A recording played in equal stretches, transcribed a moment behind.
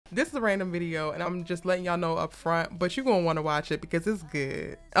This is a random video and I'm just letting y'all know up front, but you're gonna want to watch it because it's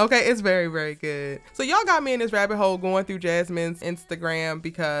good. Okay, it's very, very good. So y'all got me in this rabbit hole going through Jasmine's Instagram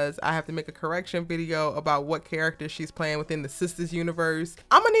because I have to make a correction video about what character she's playing within the SISTAS universe.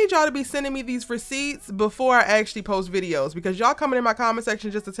 I'm gonna need y'all to be sending me these receipts before I actually post videos, because y'all coming in my comment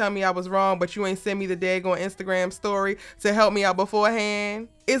section just to tell me I was wrong, but you ain't send me the daggone Instagram story to help me out beforehand.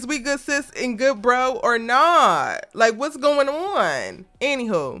 Is we good sis and good bro or not? Like, what's going on?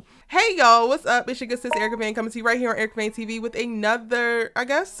 Anywho, hey y'all, what's up? It's your good sis Erica Vane coming to you right here on Erica Vane TV with another, I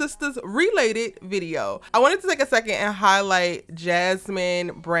guess, SISTAS related video. I wanted to take a second and highlight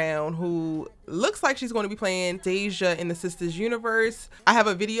Jasmine Brown, who looks like she's going to be playing Deja in the SISTAS universe. I have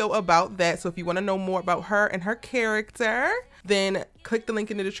a video about that, so if you want to know more about her and her character, then click the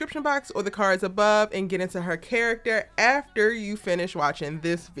link in the description box or the cards above and get into her character after you finish watching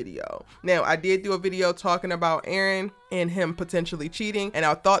this video. Now, I did do a video talking about Aaron and him potentially cheating, and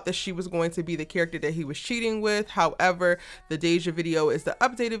I thought that she was going to be the character that he was cheating with. However, the Deja video is the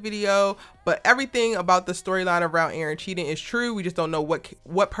updated video, but everything about the storyline around Aaron cheating is true. We just don't know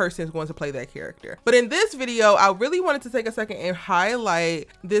what person is going to play that character. But in this video, I really wanted to take a second and highlight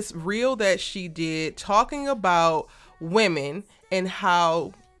this reel that she did talking about women and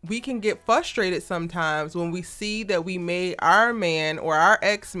how we can get frustrated sometimes when we see that we made our man or our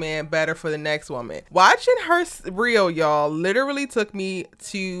ex-man better for the next woman. Watching her reel, y'all, literally took me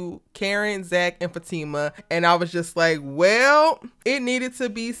to Karen, Zach, and Fatima, and I was just like, well, it needed to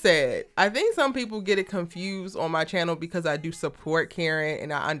be said. I think some people get it confused on my channel because I do support Karen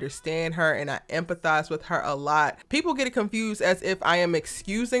and I understand her and I empathize with her a lot. People get it confused as if I am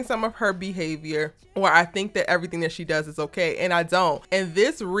excusing some of her behavior or I think that everything that she does is okay, and I don't. And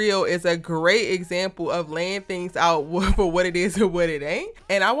this reel is a great example of laying things out for what it is and what it ain't.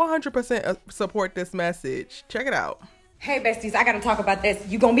 And I 100% support this message. Check it out. Hey besties, I gotta talk about this.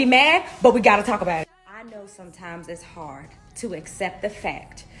 You gonna be mad, but we gotta talk about it. I know sometimes it's hard to accept the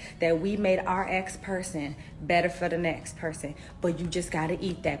fact that we made our ex-person better for the next person, but you just gotta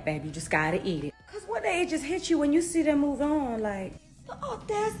eat that, baby. You just gotta eat it. Cause one day it just hits you when you see them move on, like, the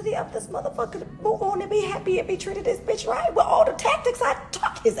audacity of this motherfucker to move on and be happy and be treated this bitch right with all the tactics I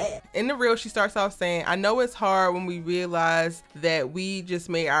taught his ass. In the reel, she starts off saying, I know it's hard when we realize that we just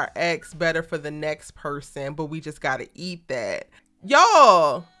made our ex better for the next person, but we just gotta eat that.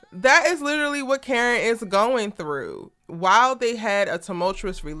 Y'all, that is literally what Karen is going through. While they had a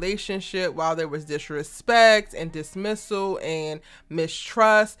tumultuous relationship, while there was disrespect and dismissal and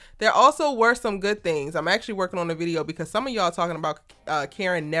mistrust, there also were some good things. I'm actually working on a video because some of y'all talking about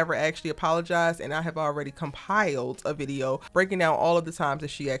Karen never actually apologized, and I have already compiled a video breaking down all of the times that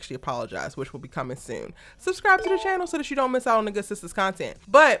she actually apologized, which will be coming soon. Subscribe to the channel so that you don't miss out on the good sisters content.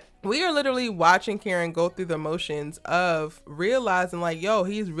 But we are literally watching Karen go through the motions of realizing like, yo,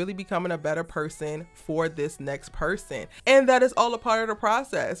 he's really becoming a better person for this next person. And that is all a part of the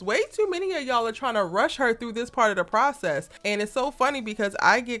process. Way too many of y'all are trying to rush her through this part of the process. And it's so funny because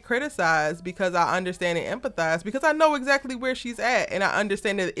I get criticized because I understand and empathize because I know exactly where she's at. And I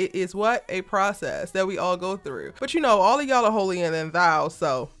understand that it is what? A process that we all go through. But you know, all of y'all are holier than thou.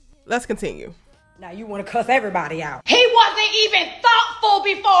 So let's continue. Now you want to cuss everybody out. He wasn't even thoughtful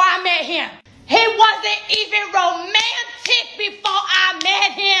before I met him. He wasn't even romantic before I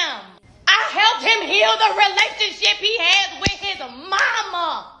met him. I helped him heal the relationship he had with his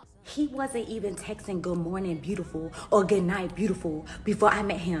mama. He wasn't even texting good morning beautiful or good night beautiful before I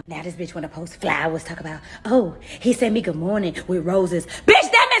met him. Now this bitch wanna post flowers, talk about, oh, he sent me good morning with roses.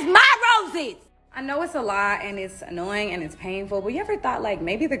 Bitch, them is my roses! I know it's a lot and it's annoying and it's painful, but you ever thought like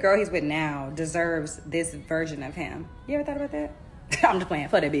maybe the girl he's with now deserves this version of him? You ever thought about that? I'm just playing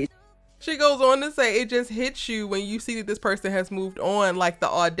for that bitch. She goes on to say it just hits you when you see that this person has moved on, like the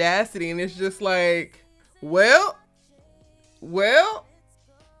audacity, and it's just like, well,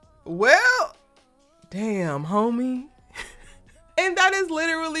 damn, homie. And that is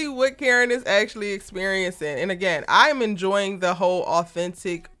literally what Karen is actually experiencing. And again, I'm enjoying the whole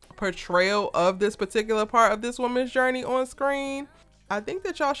authentic portrayal of this particular part of this woman's journey on screen. I think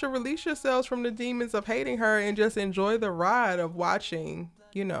that y'all should release yourselves from the demons of hating her and just enjoy the ride of watching,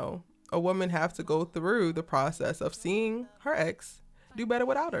 you know, a woman have to go through the process of seeing her ex do better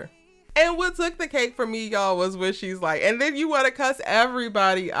without her. And what took the cake for me, y'all, was when she's like, and then you want to cuss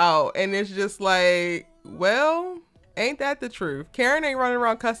everybody out. And it's just like, well, ain't that the truth? Karen ain't running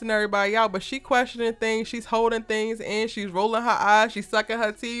around cussing everybody out, but she questioning things, she's holding things in, she's rolling her eyes, she's sucking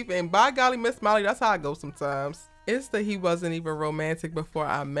her teeth, and by golly, Miss Molly, that's how I go sometimes. It's that he wasn't even romantic before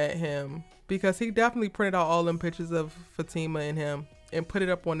I met him, because he definitely printed out all them pictures of Fatima and him and put it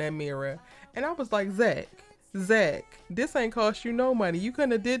up on that mirror. And I was like, Zach, Zach, this ain't cost you no money. You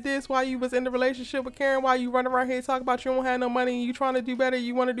couldn't have did this while you was in the relationship with Karen, while you running around here talking about you don't have no money and you trying to do better.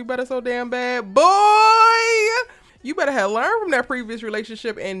 You want to do better so damn bad. Boy, you better have learned from that previous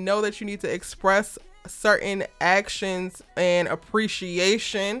relationship and know that you need to express certain actions and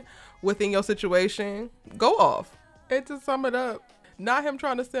appreciation within your situation. Go off. And to sum it up, not him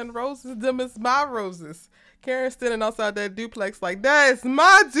trying to send roses, them is my roses. Karen standing outside that duplex like, that is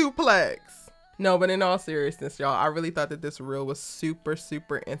my duplex. No, but in all seriousness, y'all, I really thought that this reel was super,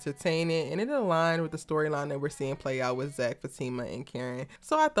 super entertaining, and it aligned with the storyline that we're seeing play out with Zach, Fatima, and Karen.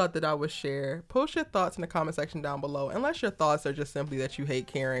 So I thought that I would share. Post your thoughts in the comment section down below, unless your thoughts are just simply that you hate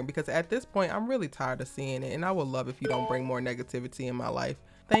Karen, because at this point, I'm really tired of seeing it, and I would love if you don't bring more negativity in my life.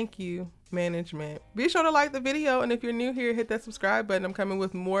 Thank you, management. Be sure to like the video, and if you're new here, hit that subscribe button. I'm coming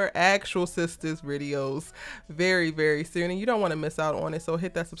with more actual sisters videos very, very soon, and you don't want to miss out on it. So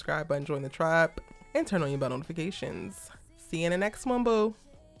hit that subscribe button, join the tribe, and turn on your bell notifications. See you in the next one, boo.